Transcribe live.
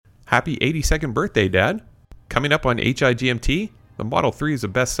Happy 82nd birthday, Dad. Coming up on HIGMT, the Model 3 is a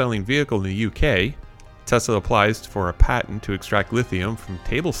best-selling vehicle in the UK. Tesla applies for a patent to extract lithium from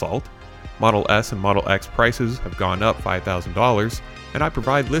table salt. Model S and Model X prices have gone up $5,000. And I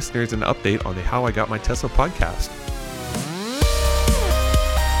provide listeners an update on the How I Got My Tesla podcast.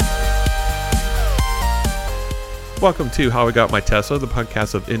 Welcome to How I Got My Tesla, the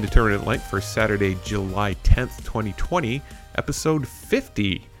podcast of indeterminate length for Saturday, July 10th, 2020, episode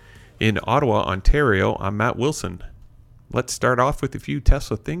 50. In Ottawa, Ontario, I'm Matt Wilson. Let's start off with a few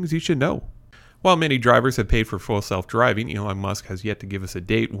Tesla things you should know. While many drivers have paid for full self-driving, Elon Musk has yet to give us a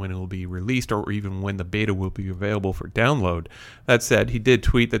date when it will be released or even when the beta will be available for download. That said, he did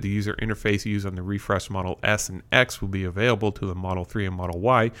tweet that the user interface used on the refreshed Model S and X will be available to the Model 3 and Model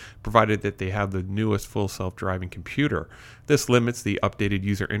Y, provided that they have the newest full self-driving computer. This limits the updated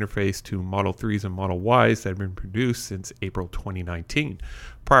user interface to Model 3s and Model Ys that have been produced since April 2019.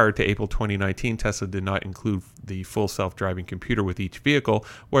 Prior to April 2019, Tesla did not include the full self-driving computer with each vehicle,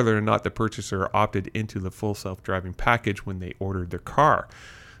 whether or not the purchaser opted into the full self-driving package when they ordered their car.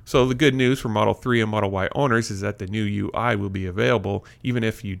 So the good news for Model 3 and Model Y owners is that the new UI will be available even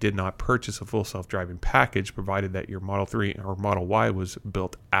if you did not purchase a full self-driving package, provided that your Model 3 or Model Y was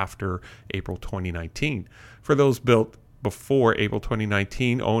built after April 2019. For those built before April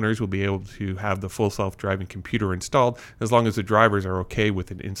 2019, owners will be able to have the full self-driving computer installed as long as the drivers are okay with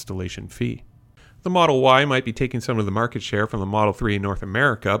an installation fee. The Model Y might be taking some of the market share from the Model 3 in North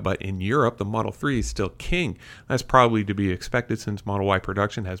America, but in Europe, the Model 3 is still king. That's probably to be expected since Model Y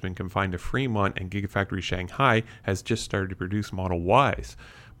production has been confined to Fremont and Gigafactory Shanghai has just started to produce Model Ys.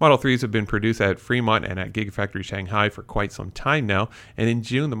 Model 3s have been produced at Fremont and at Gigafactory Shanghai for quite some time now, and in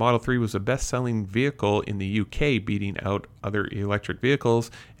June the Model 3 was the best-selling vehicle in the UK, beating out other electric vehicles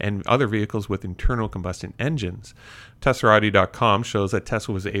and other vehicles with internal combustion engines. Teslarati.com shows that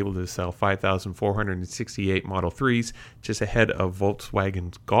Tesla was able to sell 5,468 Model 3s, just ahead of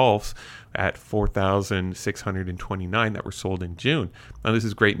Volkswagen's Golfs at 4,629 that were sold in June. Now this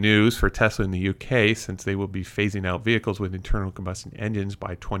is great news for Tesla in the UK since they will be phasing out vehicles with internal combustion engines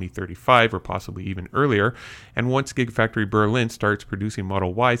by 2035 or possibly even earlier. And once Gigafactory Berlin starts producing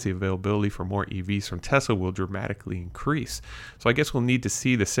Model Ys, the availability for more EVs from Tesla will dramatically increase. So I guess we'll need to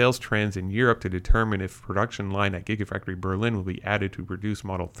see the sales trends in Europe to determine if production line at Gigafactory Berlin will be added to produce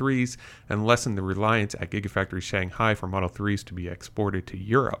Model 3s and lessen the reliance at Gigafactory Shanghai for Model 3s to be exported to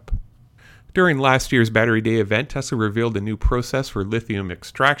Europe. During last year's Battery Day event, Tesla revealed a new process for lithium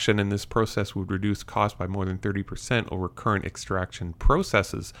extraction, and this process would reduce costs by more than 30% over current extraction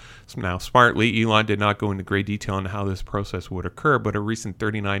processes. Now, smartly, Elon did not go into great detail on how this process would occur, but a recent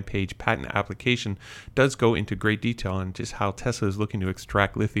 39-page patent application does go into great detail on just how Tesla is looking to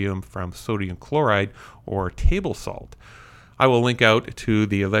extract lithium from sodium chloride or table salt. I will link out to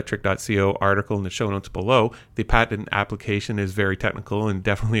the electric.co article in the show notes below. The patent application is very technical and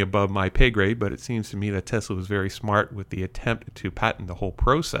definitely above my pay grade, but it seems to me that Tesla was very smart with the attempt to patent the whole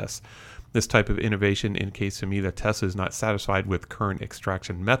process. This type of innovation indicates to me that Tesla is not satisfied with current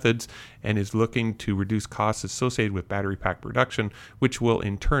extraction methods and is looking to reduce costs associated with battery pack production, which will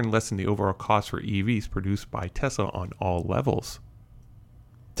in turn lessen the overall cost for EVs produced by Tesla on all levels.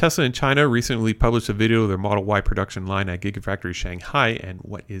 Tesla in China recently published a video of their Model Y production line at Gigafactory Shanghai, and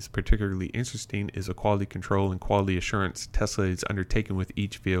what is particularly interesting is the quality control and quality assurance Tesla is undertaking with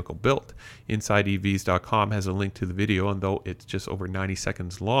each vehicle built. InsideEVs.com has a link to the video, and though it's just over 90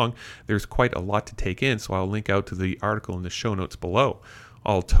 seconds long, there's quite a lot to take in, so I'll link out to the article in the show notes below.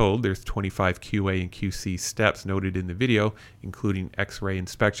 All told, there's 25 QA and QC steps noted in the video, including X-ray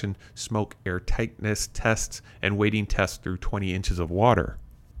inspection, smoke airtightness tests, and weighting tests through 20 inches of water.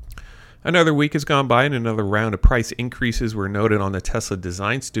 Another week has gone by and another round of price increases were noted on the Tesla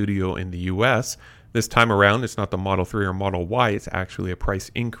Design Studio in the US. This time around, it's not the Model 3 or Model Y, it's actually a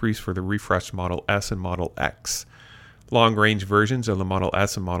price increase for the refreshed Model S and Model X. Long-range versions of the Model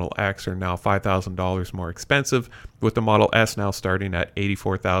S and Model X are now $5,000 more expensive, with the Model S now starting at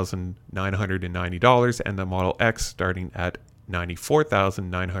 $84,990 and the Model X starting at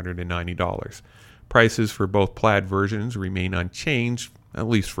 $94,990. Prices for both Plaid versions remain unchanged, at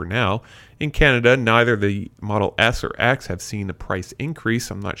least for now. In Canada, neither the Model S or X have seen a price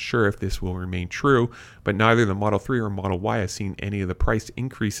increase. I'm not sure if this will remain true, but neither the Model 3 or Model Y has seen any of the price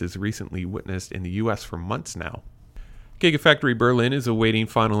increases recently witnessed in the US for months now. Gigafactory Berlin is awaiting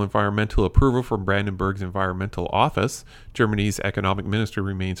final environmental approval from Brandenburg's environmental office. Germany's economic minister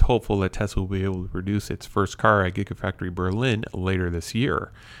remains hopeful that Tesla will be able to produce its first car at Gigafactory Berlin later this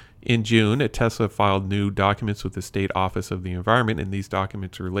year. In June, Tesla filed new documents with the State Office of the Environment, and these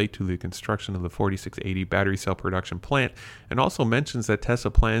documents relate to the construction of the 4680 battery cell production plant, and also mentions that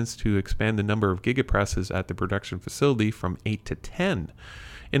Tesla plans to expand the number of gigapresses at the production facility from 8 to 10.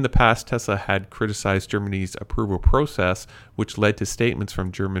 In the past, Tesla had criticized Germany's approval process, which led to statements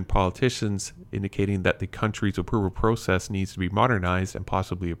from German politicians indicating that the country's approval process needs to be modernized and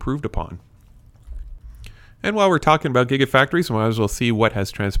possibly approved upon. And while we're talking about gigafactories, we might as well see what has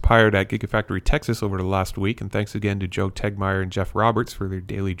transpired at Gigafactory Texas over the last week. And thanks again to Joe Tegmeyer and Jeff Roberts for their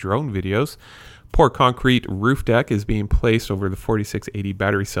daily drone videos. Pour concrete roof deck is being placed over the 4680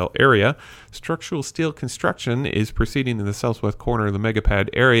 battery cell area. Structural steel construction is proceeding in the southwest corner of the megapad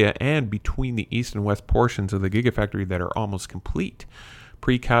area and between the east and west portions of the Gigafactory that are almost complete.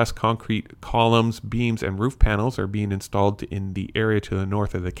 Precast concrete columns, beams, and roof panels are being installed in the area to the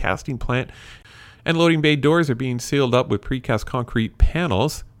north of the casting plant. And loading bay doors are being sealed up with precast concrete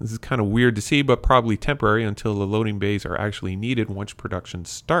panels. This is kind of weird to see, but probably temporary until the loading bays are actually needed once production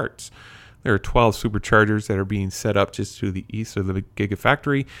starts. There are 12 superchargers that are being set up just to the east of the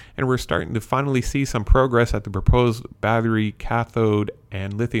Gigafactory, and we're starting to finally see some progress at the proposed battery, cathode,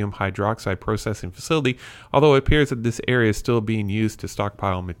 and lithium hydroxide processing facility, although it appears that this area is still being used to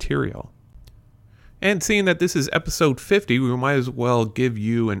stockpile material. And seeing that this is episode 50, we might as well give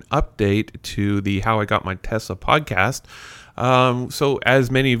you an update to the How I Got My Tesla podcast. So as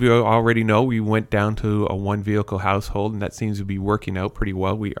many of you already know, we went down to a one-vehicle household, and that seems to be working out pretty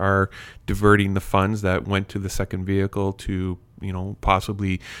well. We are diverting the funds that went to the second vehicle to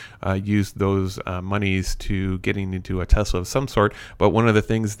possibly use those monies to getting into a Tesla of some sort. But one of the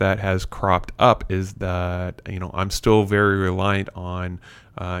things that has cropped up is that, I'm still very reliant on,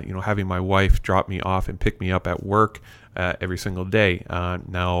 having my wife drop me off and pick me up at work every single day.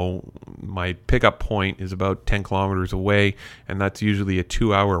 Now, my pickup point is about 10 kilometers away, and that's usually a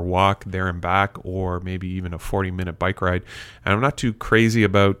 2-hour walk there and back, or maybe even a 40-minute bike ride. And I'm not too crazy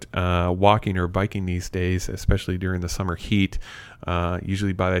about walking or biking these days, especially during the summer heat.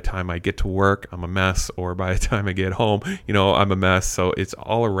 Usually by the time I get to work, I'm a mess, or by the time I get home, I'm a mess. So it's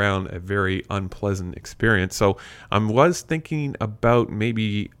all around a very unpleasant experience. So I was thinking about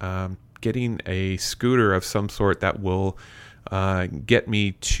maybe getting a scooter of some sort that will get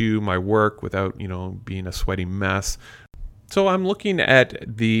me to my work without, being a sweaty mess. So I'm looking at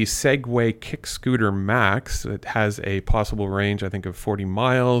the Segway Kick Scooter Max. It has a possible range, I think, of 40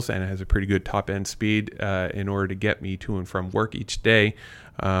 miles, and it has a pretty good top-end speed in order to get me to and from work each day.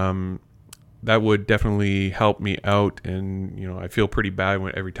 That would definitely help me out, and I feel pretty bad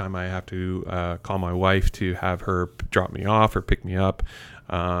every time I have to call my wife to have her drop me off or pick me up.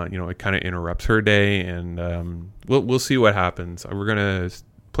 It kind of interrupts her day, and we'll see what happens. We're gonna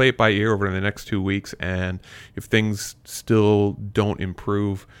play it by ear over the next 2 weeks, and if things still don't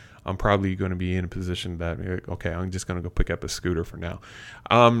improve, I'm probably going to be in a position that, okay, I'm just going to go pick up a scooter for now.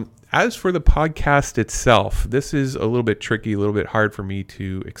 As for the podcast itself, this is a little bit tricky, a little bit hard for me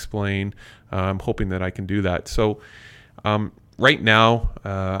to explain. I'm hoping that I can do that. So right now,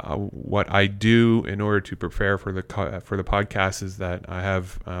 what I do in order to prepare for the podcast is that I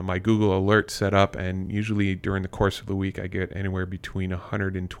have my Google Alert set up, and usually during the course of the week, I get anywhere between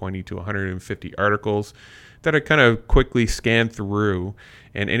 120 to 150 articles that I kind of quickly scan through,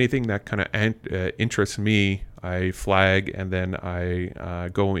 and anything that kind of interests me, I flag, and then I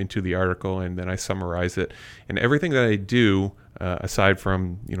go into the article, and then I summarize it. And everything that I do, aside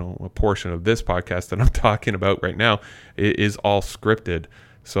from a portion of this podcast that I'm talking about right now, is all scripted.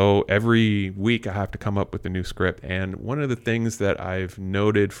 So every week I have to come up with a new script. And one of the things that I've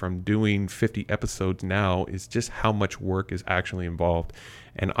noted from doing 50 episodes now is just how much work is actually involved.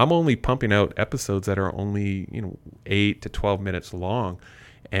 And I'm only pumping out episodes that are only 8 to 12 minutes long.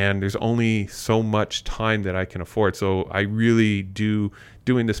 And there's only so much time that I can afford. So I really doing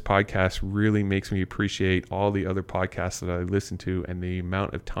this podcast really makes me appreciate all the other podcasts that I listen to, and the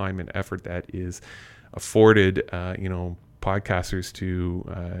amount of time and effort that is afforded, podcasters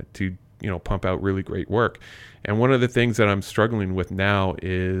to pump out really great work. And one of the things that I'm struggling with now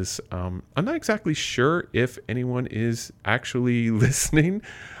is I'm not exactly sure if anyone is actually listening.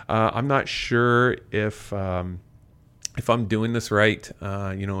 I'm not sure if I'm doing this right.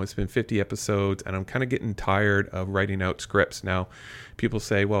 It's been 50 episodes, and I'm kind of getting tired of writing out scripts. Now, people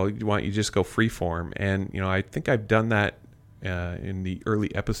say, well, why don't you just go freeform? And, I think I've done that in the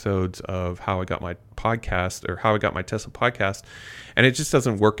early episodes of How I Got My Podcast, or How I Got My Tesla podcast, and it just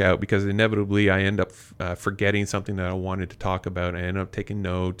doesn't work out because inevitably I end up forgetting something that I wanted to talk about. I end up taking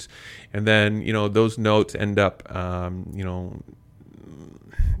notes, and then those notes end up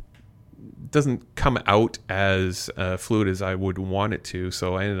doesn't come out as fluid as I would want it to.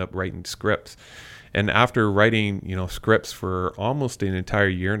 So I ended up writing scripts. And after writing, scripts for almost an entire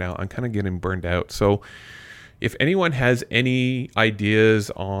year now, I'm kind of getting burned out. So if anyone has any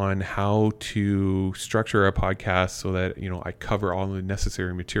ideas on how to structure a podcast so that, I cover all the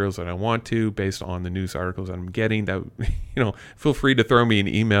necessary materials that I want to based on the news articles that I'm getting, that, feel free to throw me an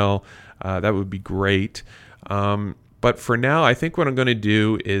email. That would be great. But for now, I think what I'm going to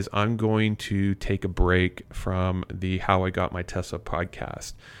do is I'm going to take a break from the How I Got My Tesla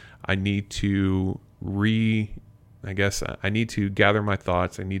podcast. I need to I need to gather my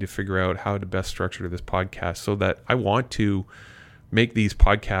thoughts. I need to figure out how to best structure this podcast so that I want to make these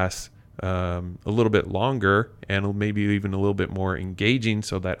podcasts a little bit longer and maybe even a little bit more engaging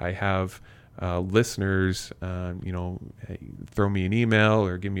so that I have listeners, throw me an email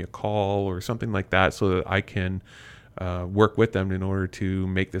or give me a call or something like that so that I can work with them in order to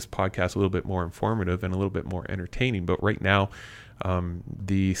make this podcast a little bit more informative and a little bit more entertaining. But right now,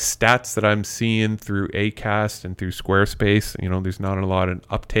 the stats that I'm seeing through Acast and through Squarespace, there's not a lot of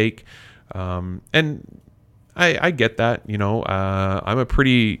uptake. And I get that, I'm a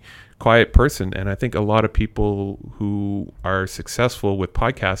pretty quiet person. And I think a lot of people who are successful with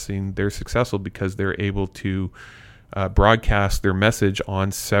podcasting, they're successful because they're able to broadcast their message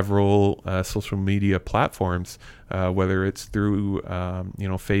on several social media platforms, whether it's through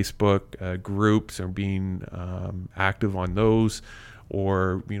Facebook groups or being active on those,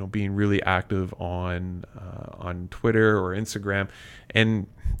 or being really active on Twitter or Instagram. And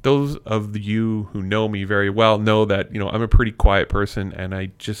those of you who know me very well know that I'm a pretty quiet person, and I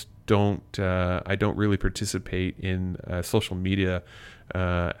just don't really participate in social media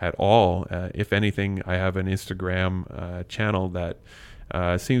at all. If anything, I have an Instagram channel that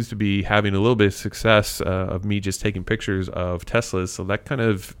seems to be having a little bit of success of me just taking pictures of Teslas. So that kind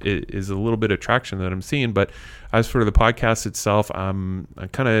of is a little bit of traction that I'm seeing. But as for the podcast itself,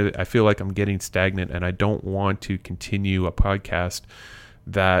 I feel like I'm getting stagnant, and I don't want to continue a podcast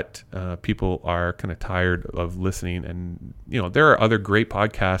that people are kind of tired of listening. And there are other great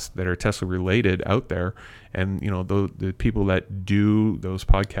podcasts that are Tesla related out there, and the people that do those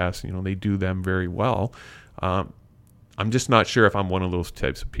podcasts, they do them very well. I'm just not sure if I'm one of those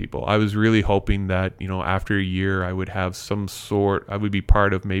types of people. I was really hoping that after a year I would have I would be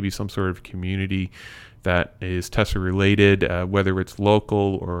part of maybe some sort of community that is Tesla related, whether it's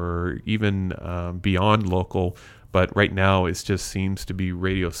local or even beyond local. But right now, it just seems to be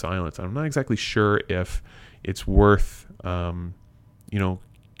radio silence. I'm not exactly sure if it's worth,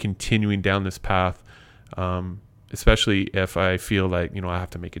 continuing down this path, especially if I feel like, I have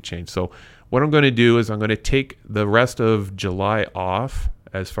to make a change. So what I'm going to do is I'm going to take the rest of July off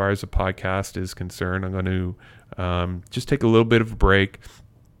as far as the podcast is concerned. I'm going to just take a little bit of a break.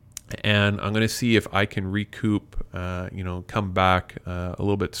 And I'm going to see if I can recoup, come back a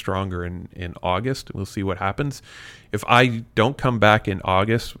little bit stronger in August. We'll see what happens. If I don't come back in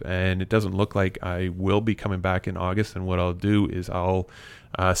August, and it doesn't look like I will be coming back in August, then what I'll do is I'll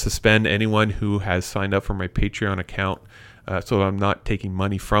suspend anyone who has signed up for my Patreon account. So I'm not taking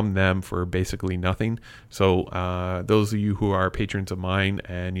money from them for basically nothing. So those of you who are patrons of mine,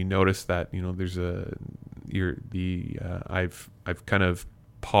 and you notice that there's I've kind of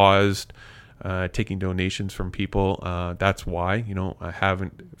paused taking donations from people. That's why I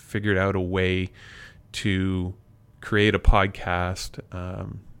haven't figured out a way to create a podcast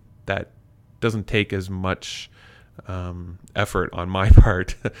that doesn't take as much effort on my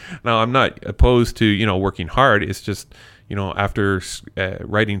part. Now, I'm not opposed to working hard. It's just after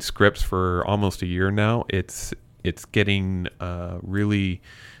writing scripts for almost a year now, it's getting really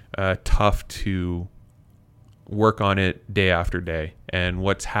tough to work on it day after day. And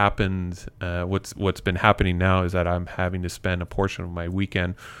what's been happening now is that I'm having to spend a portion of my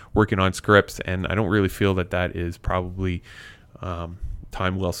weekend working on scripts, and I don't really feel that is probably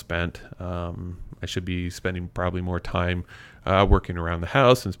time well spent. I should be spending probably more time working around the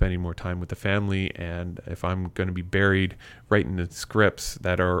house and spending more time with the family. And if I'm going to be buried writing the scripts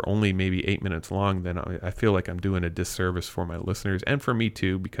that are only maybe 8 minutes long, then I feel like I'm doing a disservice for my listeners and for me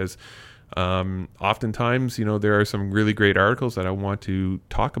too, because oftentimes, there are some really great articles that I want to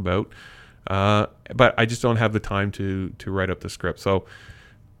talk about, but I just don't have the time to write up the script. So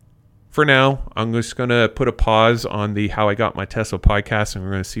for now, I'm just going to put a pause on the How I Got My Tesla podcast, and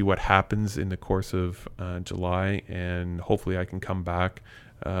we're going to see what happens in the course of July, and hopefully I can come back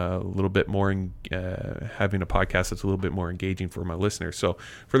a little bit more, having a podcast that's a little bit more engaging for my listeners. So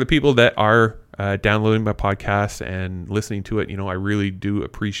for the people that are downloading my podcast and listening to it, I really do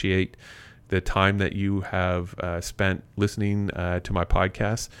appreciate the time that you have spent listening to my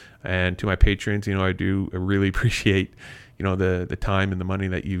podcast, and to my patrons. I do really appreciate the time and the money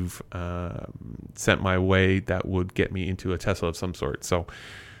that you've sent my way that would get me into a Tesla of some sort. So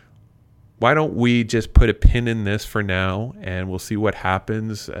why don't we just put a pin in this for now, and we'll see what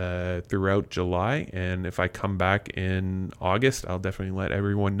happens throughout July. And if I come back in August, I'll definitely let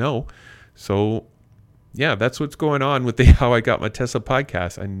everyone know. So yeah, that's what's going on with the How I Got My Tesla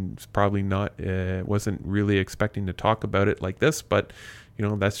podcast. I'm probably not, wasn't really expecting to talk about it like this, but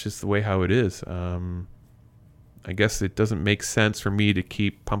that's just the way how it is. I guess it doesn't make sense for me to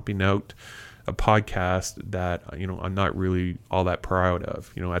keep pumping out a podcast that I'm not really all that proud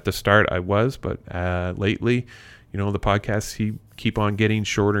of. At the start I was, but lately, the podcasts keep on getting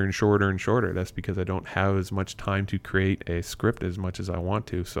shorter and shorter and shorter. That's because I don't have as much time to create a script as much as I want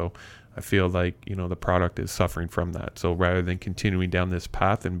to. So I feel like the product is suffering from that. So rather than continuing down this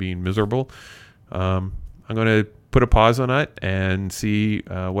path and being miserable, I'm going to put a pause on it and see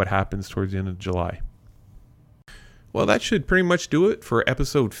what happens towards the end of July. Well, that should pretty much do it for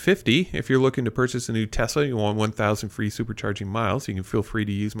episode 50. If you're looking to purchase a new Tesla, you want 1,000 free supercharging miles, you can feel free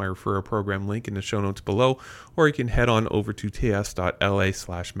to use my referral program link in the show notes below, or you can head on over to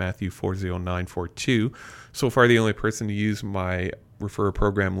ts.la/Matthew40942. So far, the only person to use my referral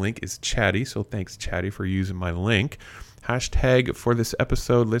program link is Chatty, so thanks, Chatty, for using my link. Hashtag for this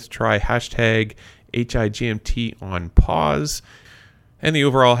episode, let's try hashtag HIGMT on pause. And the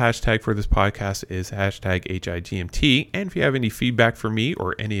overall hashtag for this podcast is hashtag HIGMT. And if you have any feedback for me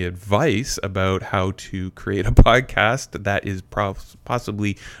or any advice about how to create a podcast that is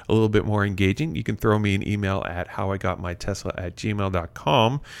possibly a little bit more engaging, you can throw me an email at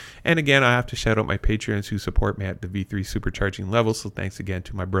howigotmytesla@gmail.com. And again, I have to shout out my patrons who support me at the V3 supercharging level. So thanks again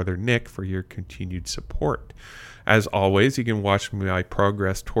to my brother Nick for your continued support. As always, you can watch my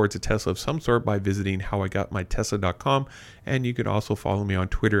progress towards a Tesla of some sort by visiting howigotmytesla.com, and you can also follow me on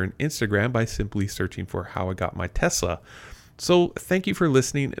Twitter and Instagram by simply searching for How I Got My Tesla. So thank you for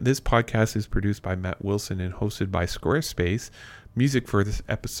listening. This podcast is produced by Matt Wilson and hosted by Squarespace. Music for this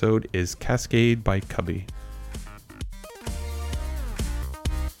episode is Cascade by Cubby.